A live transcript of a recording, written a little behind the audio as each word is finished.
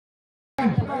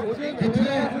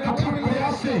इतने अथक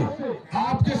प्रयास से,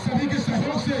 आपके सभी के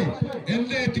सहयोग से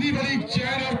इनने इतनी बड़ी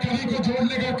चैन और कली को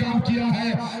जोड़ने का काम किया है।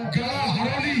 गड़ा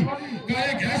हरौली का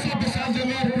एक ऐसा विशाल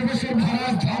जलवा प्रोफेसर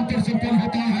महाराज धाम पर संपन्न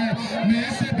होता है। मैं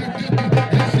ऐसे व्यक्तित्व,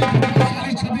 ऐसे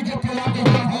प्रतिभाशाली छवि को प्रणाम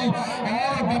करता हूँ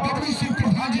और बबलू सिंह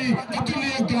प्रधान जी अतुल्य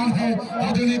योगदान है,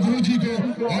 आदरणीय गुरु जी को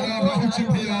और राहुल सिंह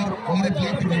भी और हमारे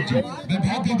ब्लॉक प्रमुख जी, मैं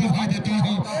बहुत बहुत बधाई देता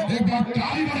हूँ। एक बार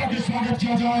ताली बजा के स्वागत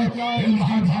किया जाए इन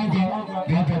महान भाव का। बहुत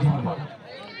बहुत धन्यवाद।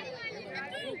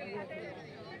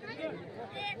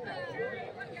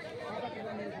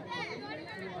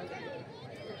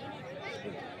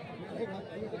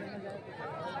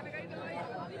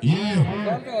 ये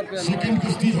सेकंड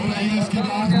कुश्ती हो रही है, इसके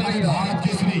बाद हमारे भारत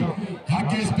केसरी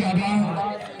हक इस पहलवान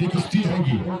की कुश्ती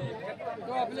होगी।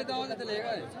 तो अपने दाव से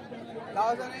चलेगा,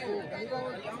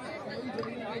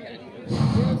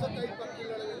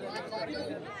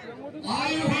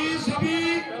 आई हुई सभी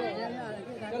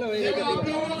आप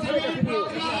लोगों से मेरी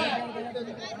प्रार्थना है,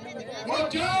 वो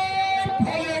जय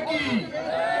भोले की,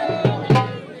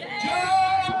 जय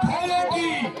भोले की,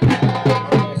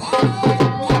 भारत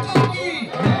माता की,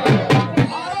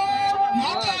 भारत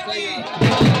माता की।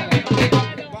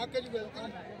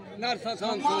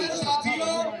 हमारे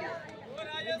साथियों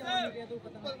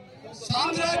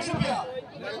 ₹100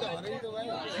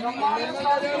 हमारे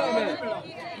साथियों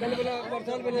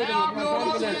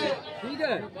ठीक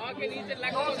है।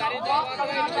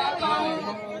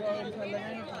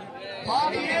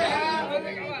 बात ये है,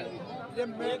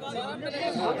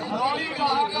 हरौली का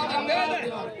आका दंगल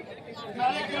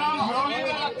कार्यक्रम हरौली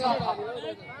में लगता था।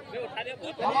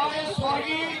 हमारे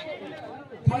स्वर्गीय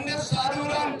पंडित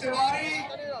साधुराम तिवारी,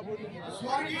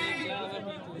 स्वर्गीय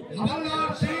हवलदार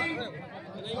सिंह,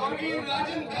 स्वर्गीय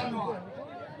राजन धनवा,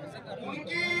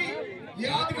 उनकी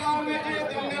यादगार में ये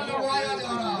दंगल लगवाया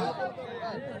जा रहा है।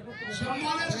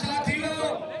 सम्मानित साथियों,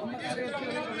 इस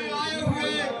दंगल में आए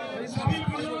हुए सभी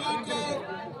बुजुर्गों को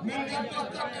मैं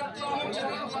नतमस्तक करता हूँ,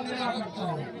 चरण वंदना करता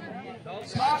हूँ।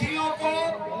 साथियों को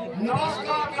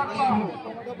नमस्कार करता हूँ।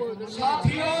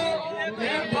 साथियों,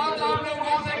 एक बात आप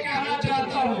लोगों से कहना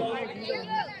चाहता हूँ,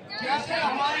 जैसे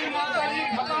हमारी माता जी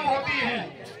खत्म होती है,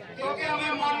 क्योंकि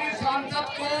हमें माननीय सांसद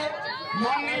को,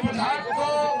 माननीय विधायक को,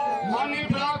 माननीय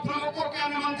ब्लॉक प्रमुख को क्या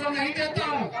निमंत्रण नहीं देता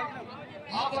हूँ?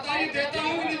 आप बताइए, देता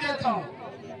हूँ कि नहीं देता हूँ?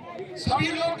 सभी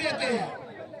लोग देते हैं।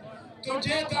 तो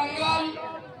ये दंगल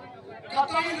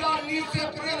कतई राजनीति से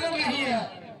प्रेरित नहीं है।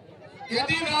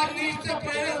 यदि राजनीति से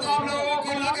प्रेरित आप लोगों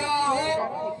को लग रहा हो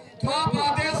तो आप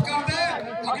आदेश कर दे,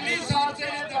 अगली साल से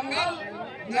ये दंगल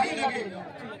नहीं लगेगा।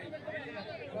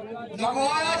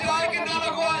 लगवाया जाए कि ना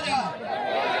लगवाया जाए?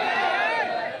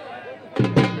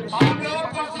 आप लोग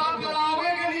प्रसाद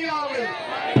बनाओगे कि नहीं आओगे?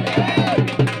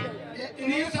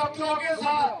 इन्हीं शब्दों के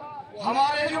साथ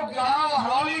हमारे जो गांव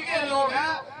हरौली के लोग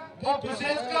हैं वो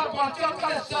विशेषकर बढ़-चढ़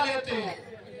कर हिस्सा लेते हैं।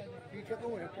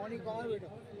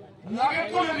 लगे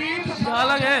कुल रीत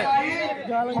अलग है,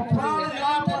 प्राण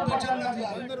जान पर बचन न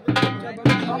जाए।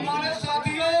 हमारे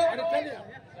साथियों,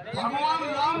 भगवान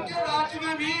राम के राज्य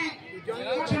में भी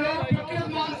कुछ लोग विकृत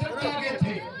मानसिकता के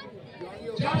थे।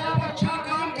 जब आप अच्छा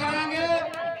काम करेंगे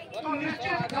तो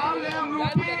निश्चित कामयाब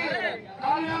रूपी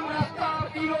कामयाब रास्ता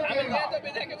आपकी रोकेगा।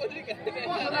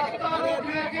 उस रास्ता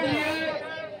रोकने के लिए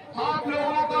आप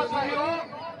लोगों का सहयोग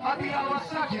अति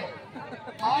आवश्यक है।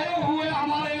 आए हुए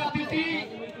हमारे अतिथि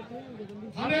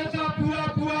हमेशा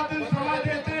पूरा दिन समय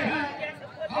देते हैं।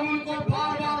 हम उनको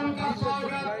बार बार उनका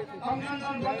स्वागत,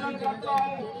 अभिनंदन वंदन करता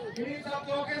हूँ। इन्हीं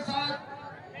शब्दों के साथ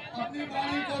अपनी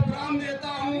वाणी को विराम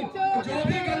देता हूँ। जो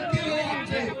भी गलती हो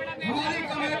हमसे, हमारी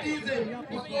कमेटी से,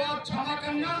 उसको आप क्षमा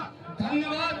करना।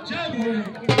 धन्यवाद। जय भोले।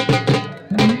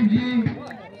 जी,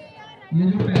 ये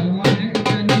जो पहलवान है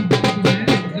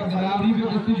जब बराबरी में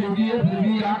कुश्ती छोटी है फिर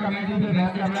भी यहाँ कमेटी में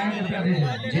बहस कर रहे हैं।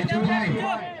 जीतू भाई,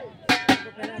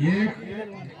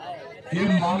 ये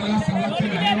मामला समझ से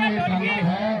नहीं है। ये दंगल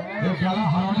है, ये गड़ा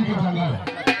हरौली का दंगल है।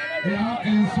 यहाँ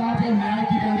इंसाफ और न्याय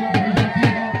की गंगा भरी जाती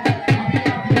है। अभी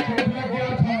चोट लग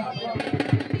गया था,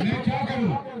 मैं क्या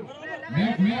करूँ?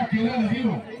 मैं अकेला नहीं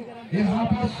हूँ। यहाँ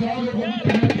पर 100 लोगों की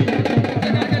कमेटी है।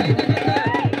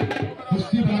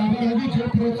 कुश्ती बराबर होगी, जो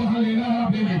प्रोत्साहन लेना है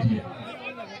आप ले लीजिए।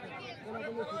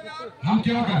 हम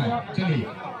क्या करें? चलिए,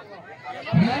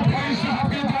 भाई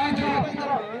साहब के दाएं तरफ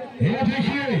ये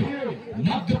देखिए,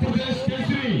 मध्य प्रदेश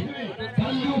केसरी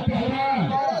बल्लू पहलवान,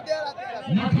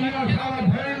 mathiya अखाड़ा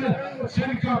भेड़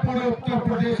सिंगापुर उत्तर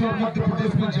प्रदेश और मध्य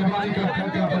प्रदेश में जवानी का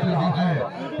डंका बज रहा है।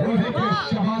 वही के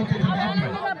सवाल के जवाब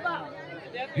में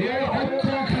ये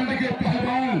उत्तराखंड के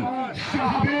पहलवान,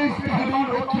 शाहबेज पहलवान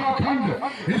उत्तराखंड,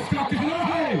 इसका कहना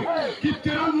है कि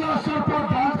तिरंगा सर पर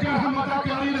बांध कर हम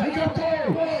अदाकारी नहीं करते,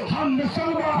 हम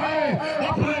मुसलमान हैं,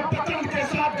 अपने वतन के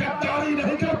साथ गद्दारी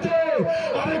नहीं करते।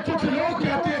 अरे कुछ लोग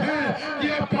कहते हैं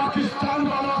ये पाकिस्तान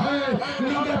वाला है,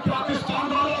 न मैं पाकिस्तान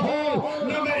वाला हूँ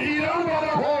न मैं ईरान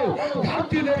वाला हूँ,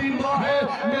 धरती मेरी माँ है,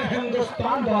 मैं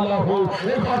हिंदुस्तान वाला हूँ।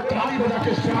 एक बार ताली बजा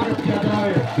के स्वागत किया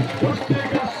जाए। कुश्ती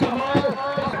का समय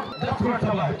 10 मिनट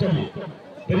समय है। चलिए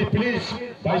मेरी प्लीज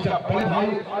भाई साहब, बड़े भाई,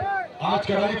 आज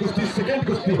कराई कुश्ती सेकंड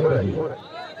कुश्ती हो रही है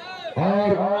और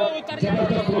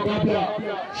जबरदस्त मुकाबला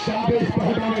शाबाश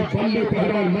पहलवान बल्लू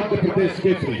पहलवान मध्य प्रदेश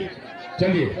केसरी।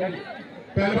 चलिए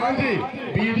पहलवान जी,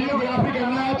 वीडियोग्राफी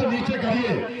करना है तो नीचे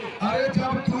करिए। अरे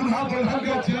जब दूल्हा दुल्हन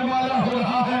का जयमाला हो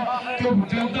रहा है तो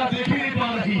जनता देख ही नहीं पा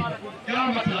रही, क्या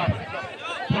मतलब?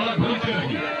 थोड़ा घूमते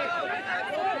रहिए।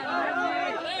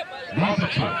 बहुत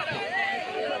अच्छा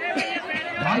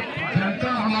भाई, जनता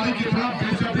हमारी कितना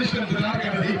बेसब्री से इंतजार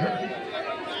कर रही है।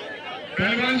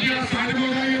 पहलवान जी आप साइड में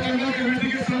हो जाइए, दंगल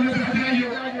कमेटी के सामने बैठ जाइए।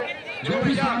 जो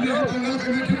भी सामने हो दंगल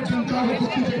कमेटी में जनता को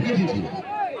कुश्ती देखने दीजिए।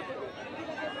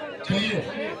 चलिए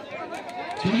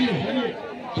चलिए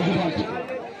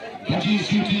हाजी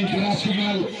सीटी गिरा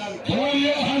सिग्नल,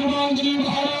 बोलिए हनुमान जी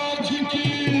महाराज की,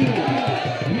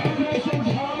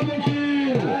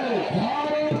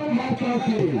 भारत माता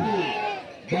की।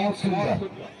 बहुत सुंदर,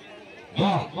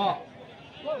 वाह,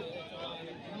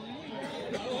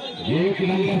 एक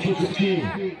नंबर की कुश्ती।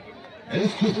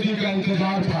 इस कुश्ती का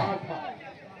इंतजार था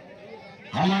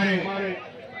हमारे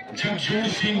जगजोर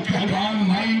सिंह पहलवान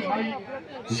भाई,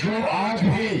 जो आज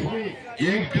भी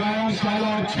एक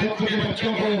ग्रामशाला क्षेत्र के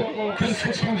बच्चों को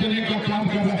प्रशिक्षण देने का काम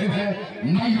कर रहे हैं।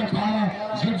 मैं अखाड़ा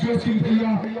जगजोर सिंह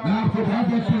भैया, मैं आपको बहुत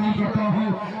बहुत प्रणाम करता हूँ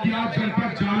कि आज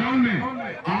जनपद जालौन में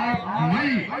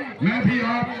मैं भी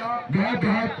आप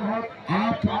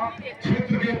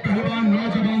क्षेत्र के पहलवान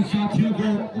नौजवान साथियों को,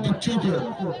 बच्चों को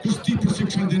कुश्ती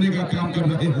प्रशिक्षण देने का काम कर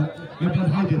रहे हैं। मैं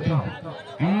बधाई देता हूँ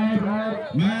और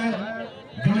मैं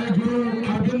बड़े गुरु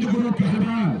अरविंद गुरु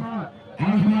पहलवान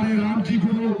और हमारे राम जी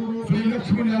गुरु श्री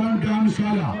लक्ष्मी नारायण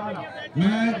ग्रामशाला,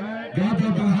 मैं बहुत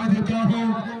बहुत बधाई देता हूँ।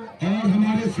 और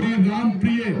हमारे श्री राम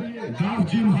प्रिय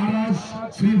दास जी महाराज,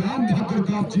 श्री राम भद्र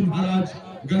दास जी महाराज,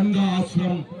 गंगा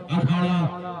आश्रम अखाड़ा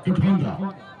कुठौंदा,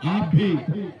 आप भी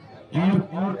और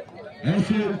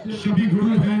ऐसे सभी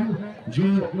गुरु हैं जो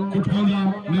कुठौंदा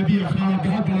में भी अखाड़ा,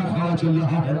 बहुत बड़ा अखाड़ा चल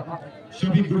रहा है।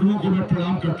 सभी गुरुओं को मैं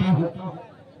प्रणाम करता हूँ।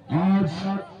 आज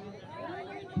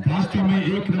वास्तव में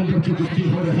एक नंबर की कुश्ती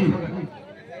हो रही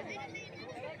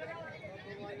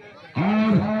और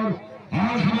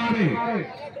आज हमारे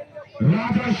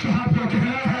राजा साहब का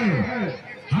कहना है,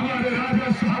 हमारे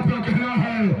राजा साहब का कहना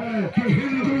है कि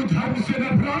हिंदू धर्म से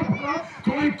नफरत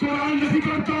कोई कुरान नहीं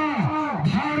करता,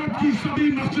 भारत की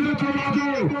सभी मस्जिदें तोड़ा दो,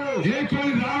 ये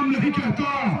कोई राम नहीं कहता,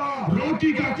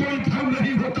 रोटी का कोई धर्म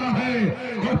नहीं होता है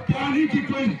और पानी की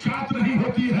कोई जात नहीं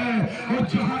होती है, और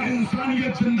जहाँ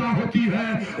इंसानियत जिंदा होती है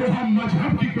वहाँ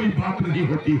मजहब की कोई बात नहीं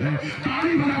होती है।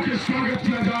 ताली बना के स्वागत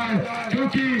किया जाए,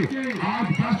 क्योंकि आज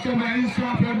वास्तव में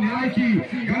इंसाफ और न्याय की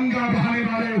गंगा बहाने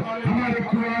वाले हमारे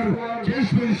कुंवर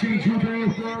केशव सिंह जी को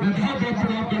मैं बहुत बहुत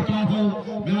प्रणाम करता हूँ।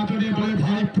 मैं आदरणीय बड़े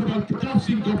भाई प्रबल प्रताप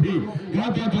सिंह को भी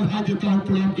बहुत बहुत बधाई देता हूँ,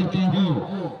 प्रणाम करता हूँ,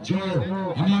 जो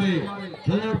हमारे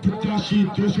प्रत्याशी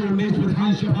 219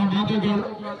 विधानसभा माधोगढ़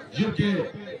जिनके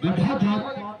मैं बहुत बहुत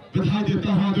बधाई देता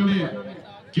हूँ। आदरणीय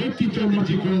कीर्ति तोमर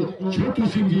जी को, छोटू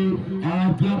सिंह जी और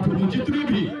ब्लॉक प्रमुख जितने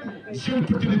भी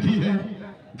जनप्रतिनिधि हैं,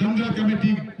 दंगल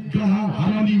कमेटी ग्रह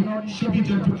हरानी, सभी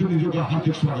जनप्रतिनिधियों का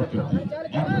हार्दिक स्वागत करते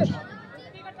हैं।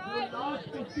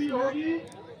 कुश्ती होगी,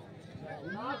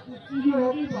 कुश्ती जो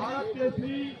होगी भारत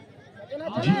केसरी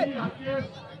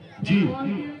जी,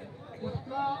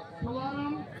 उसका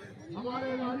शुभारंभ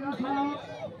हमारे राजा साहब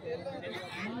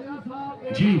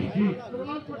जी,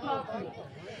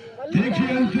 देखिए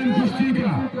अंतिम कुश्ती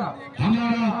का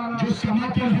हमारा जो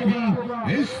समापन होगा,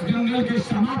 इस दंगल के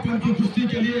समापन की कुश्ती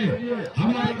के लिए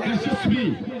हमारे यशस्वी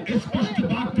स्पष्ट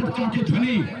बात पड़ता की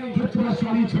ध्वनि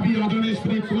प्रतिभाशाली छवि आदरणीय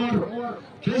श्री कुंवर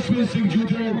केशव सिंह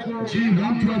जी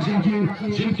रामपुरा जागीर,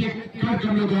 जिनके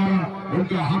कार्यक्रमों द्वारा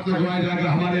उनका हाथ लगवाया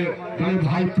जाएगा। हमारे बड़े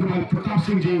भाई प्रबल प्रताप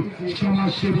सिंह जी,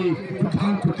 समाज सेवी,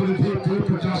 प्रधान प्रतिनिधि,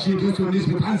 प्रत्याशी 219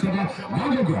 विधानसभा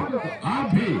माधोगढ़,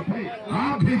 आप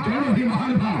भी दोनों ही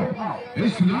महान भाव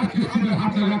इस लास्ट कुश्ती में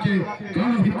हाथ लगा के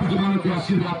दोनों ही पहलवानों को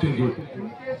आशीर्वाद देंगे।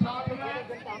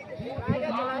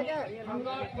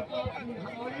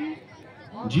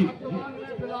 जी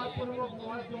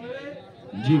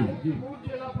जी,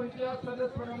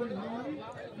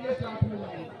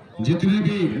 जितने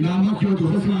भी नामों की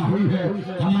घोषणा हुई है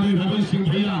हमारे रवि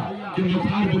सिंह भैया के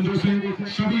मुखार बिंदु से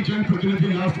सभी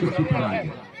जनप्रतिनिधि लास्ट कुश्ती पर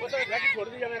आएंगे।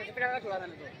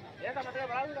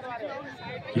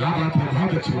 क्या बात है,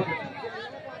 बहुत अच्छी।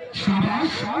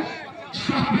 शाबाश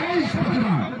शाहबेज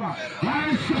पहलवान,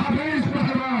 अरे शाहबेज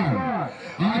पहलवान,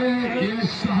 अरे ये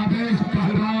शाहबेज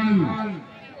पहलवान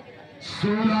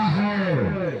 16 है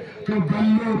तो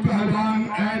बल्लू पहलवान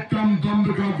एटम बम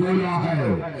का गोला है।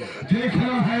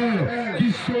 देखना है कि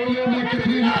 16 में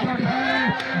कितनी लपट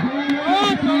है,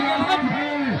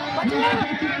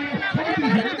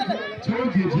 छोड़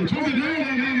दीजिए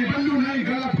नहीं बल्लू नहीं,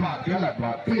 गलत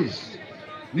बात प्लीज,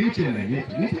 नीचे नहीं,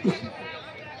 नीचे कुछ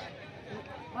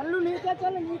बल्लू नीचे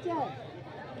चल, नीचे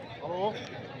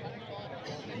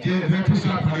ये रेफरी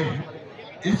साहब खड़े हैं,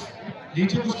 इस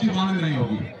नीचे कुश्ती मांग नहीं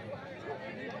होगी।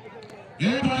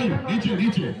 ए भाई नीचे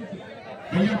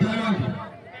भैया पहलवान की,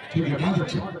 ठीक है, बहुत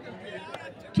अच्छा,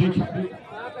 ठीक है,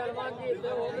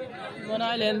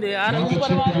 बना लेंगे यार, बहुत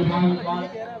अच्छे पहलवान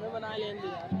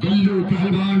बल्लू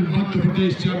पहलवान मध्य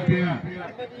प्रदेश चैंपियन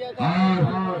और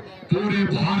पूरे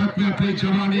भारत में अपनी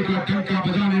जवानी का डंका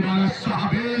बजाने वाला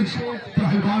शाहबेज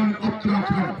पहलवान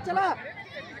उत्तराखंड,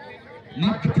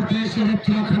 मध्य प्रदेश और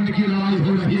उत्तराखंड की लड़ाई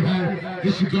हो रही है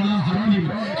इस गड़ा हरानी में।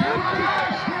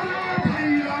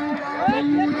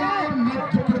 पूरा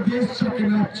मध्य प्रदेश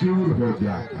चकनाचूर हो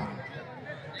जाएगा।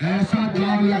 ऐसा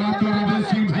दाव लगाता रवि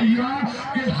सिंह भैया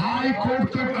कि हाई कोर्ट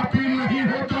तक अपील नहीं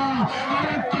होता,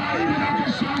 अरे ताली बजा के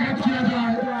स्वागत किया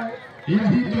जाए,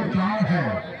 यही तो दाव है।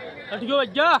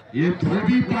 ये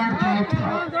धोबी पार दाव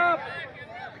था।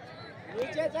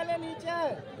 नीचे चले, नीचे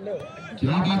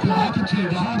क्या बात है, बहुत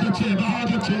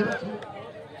अच्छे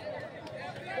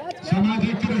समय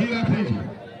देखते रहिए आप जी।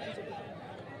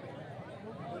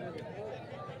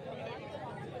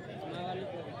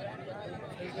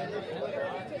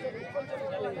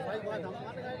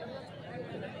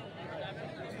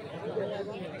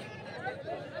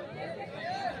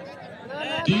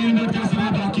 तीन मिनट का समय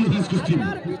बाकी है इस कुश्ती में,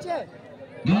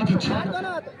 बहुत अच्छा,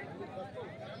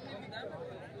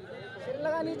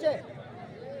 लगा नीचे।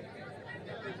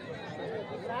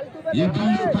 ये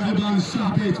बल्लू पहलवान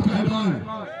शाहबेज पहलवान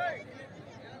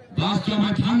वास्तव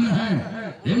में धन्य है,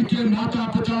 इनके माता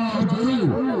पिता और गुरु।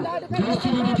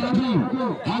 दोस्तों मैं बता दूं,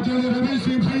 आदरणीय रवि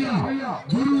सिंह भैया,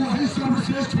 गुरु वही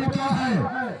सर्वश्रेष्ठ होता है।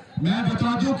 मैं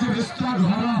बता दूं कि रिश्ता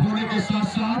गहरा होने के साथ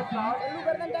साथ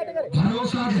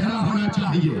भरोसा गहरा होना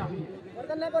चाहिए,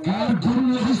 और गुरु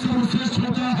वही सर्वश्रेष्ठ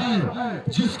होता है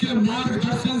जिसके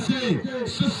मार्गदर्शन से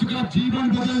शिष्य का जीवन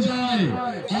बदल जाए,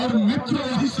 और मित्र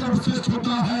वही सर्वश्रेष्ठ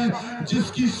होता है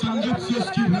जिसकी संगत से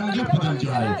उसकी रंगत बदल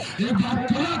जाए। एक बार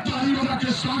पूरा ताली बजा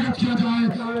के स्वागत किया जाए,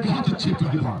 बहुत अच्छे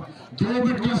पहलवान। 2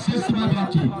 मिनट का शेष समय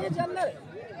बाकी,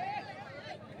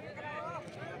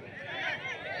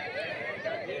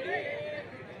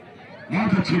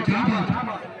 बहुत अच्छे, क्या बात,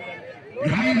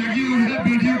 घड़ी लगी हुई है,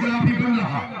 वीडियोग्राफी बन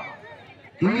रहा,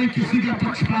 कोई किसी का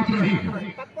पक्षपात नहीं,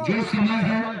 जो समय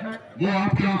है वो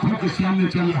आपकी आंखों के सामने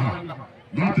चल रहा,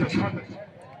 बहुत अच्छा।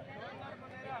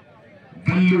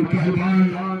 बल्लू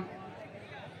पहलवान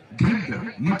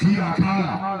भिंड मथिया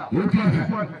अखाड़ा ऊपर है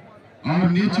और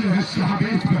नीचे है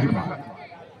शाहबेज पहलवान।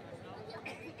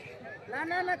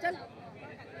 ना चल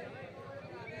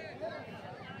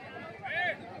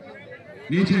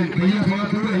नीचे भैया थोड़ा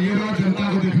दूर है, ये बात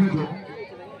जनता को देखने दो।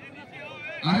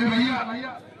 अरे भैया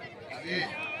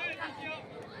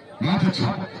बहुत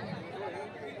अच्छा,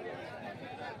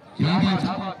 क्या बात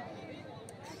है,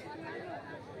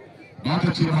 बहुत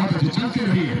अच्छे, चलते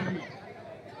रहिए,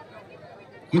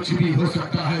 कुछ भी हो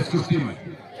सकता है इस कुश्ती में।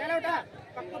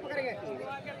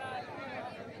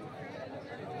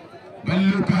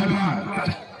 बल्लू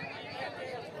पहलवान,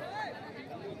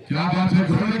 क्या बात है,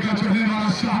 घोड़े का चढ़ने वाला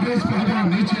शाहबेज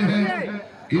पहलवान नीचे है।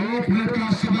 1 मिनट का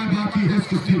समय बाकी है इस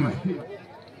कुश्ती में,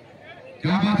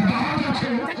 क्या बात है, बहुत अच्छे,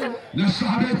 न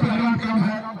शाहबेज पहलवान कम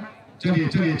है। चलिए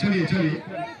चलते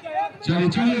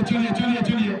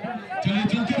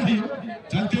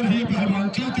रहिए पहलवान,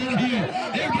 चलते रहिए।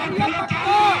 एक बार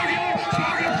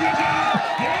स्वागत किया जाए,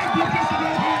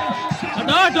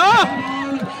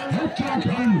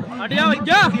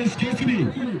 केसरी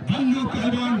बल्लू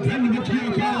पहलवान भिंड मथिया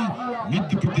अखाड़ा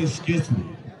मध्य प्रदेश केसरी,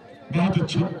 बहुत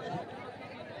अच्छा।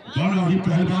 दोनों ही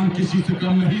पहलवान किसी से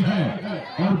कम नहीं है,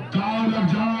 और दाव लग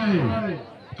जाए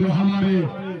तो हमारे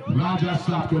राजा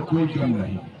साहब को कोई कम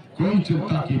नहीं, कोई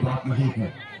चिंता की बात नहीं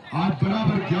है। आज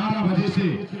बराबर 11 बजे से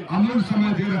अमूल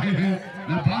समय दे रहे हैं,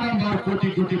 मैं बारंबार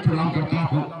कोटि प्रणाम करता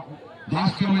हूँ।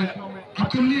 वास्तव में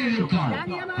अतुलनीय योगदान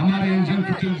हमारे इंजन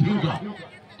प्रतिनिधियों का,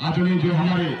 आदरणीय जो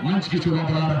हमारे मंच की शोभा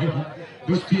बढ़ा रहे हैं।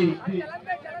 कुश्ती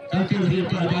चलते रहिए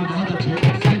पहलवान, बहुत अच्छे,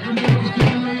 सेकंडों में कुश्ती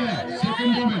चल रही है,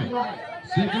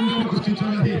 सेकंडों में कुश्ती चल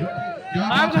रही है, क्या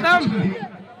बात है,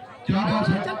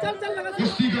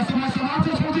 कुश्ती का समय समाप्त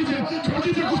है, छोड़ दीजिए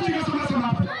कुश्ती का समय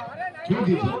समाप्त, छोड़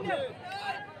दीजिए।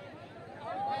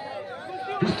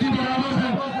 कुश्ती बराबर है,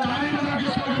 ताली बजा के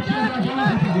स्वागत किया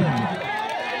जाए।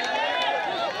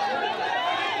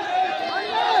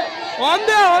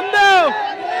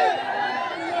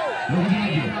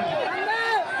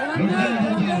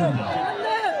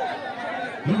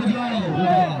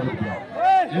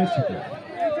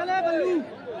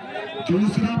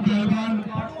 दूसरा पहलवान,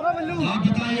 आप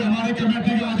बताइए, हमारी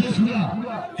कमेटी का आदेश हुआ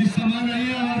कि समय नहीं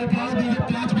है हमारे पास,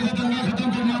 5 बजे दंगा खत्म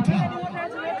करना था।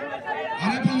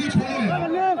 अरे बंदी छोड़ो यार,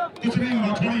 कुछ नहीं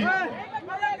होगा, छोड़िए।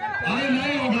 अरे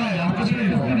नहीं होगा यार, कुछ नहीं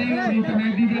होगा।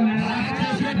 कमेटी का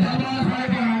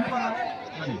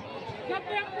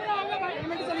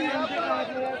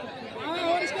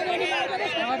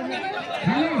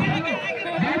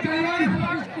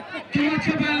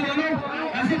अच्छे पहलवानों,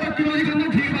 ऐसे बदतमीजी करना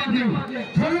ठीक बात नहीं।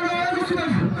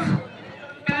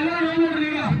 पहला नहीं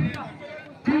लड़नेगा,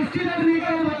 कुश्ती लड़ने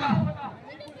का बता।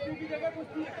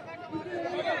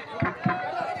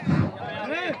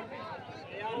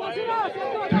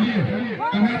 चलिए,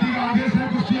 कमेटी का आदेश है,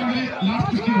 कुश्ती अगली लास्ट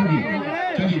कुश्ती होगी।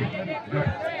 चलिए,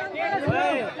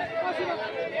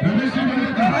 रवि सिंह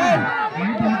ने कहा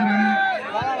वहीं पहुंच रहे हैं।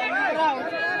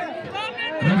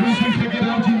 रवि सिंह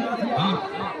ठेकेदार जी, हाँ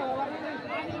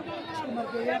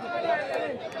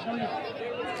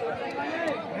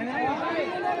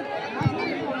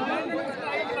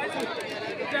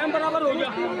टाइम बराबर हो गया,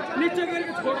 नीचे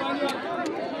करके छोड़ रहा हूँ।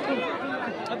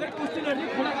 अगर कुश्ती लड़नी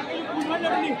थोड़ा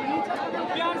लड़नी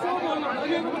प्यार से बोलना।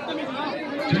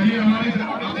 चलिए, हमारी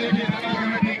देखिए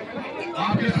कमेटी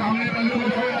आपके सामने बल्लू को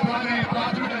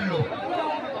 5 मिनट है लोग,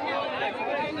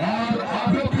 और आप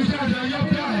लोग पीछे आ जाइए। अब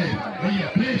क्या है भैया,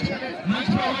 प्लीज मंच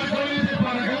पर आवाज कोई नहीं दे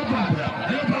पा रहा। गलत बात है,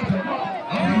 गलत बात है।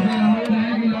 अब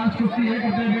रहेगी लास्ट कुश्ती है,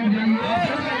 कितने देर जाएंगे?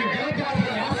 गलत बात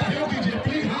है, आप सहयोग कीजिए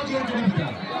प्लीज, हाथ जोड़ के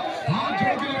निवेदन, हाथ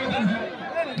जोड़ के निवेदन है।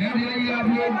 नहीं जाइए आप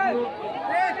लोग।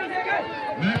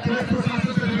 मैं पुलिस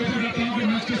प्रशासन से निवेदन करता हूँ कि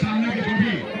मंच के सामने की जो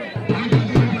भी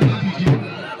बता दीजिए।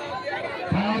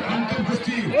 और अंतिम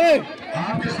कुश्ती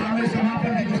आपके सामने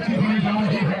समापन की कुश्ती होने जा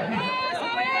रही है।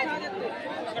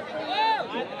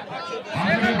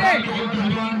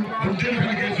 पहलवान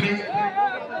बुंदेलखंड केसरी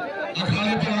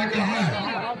अखाड़े पर आ कहा है।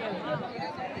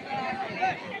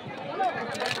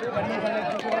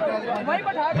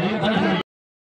 भाई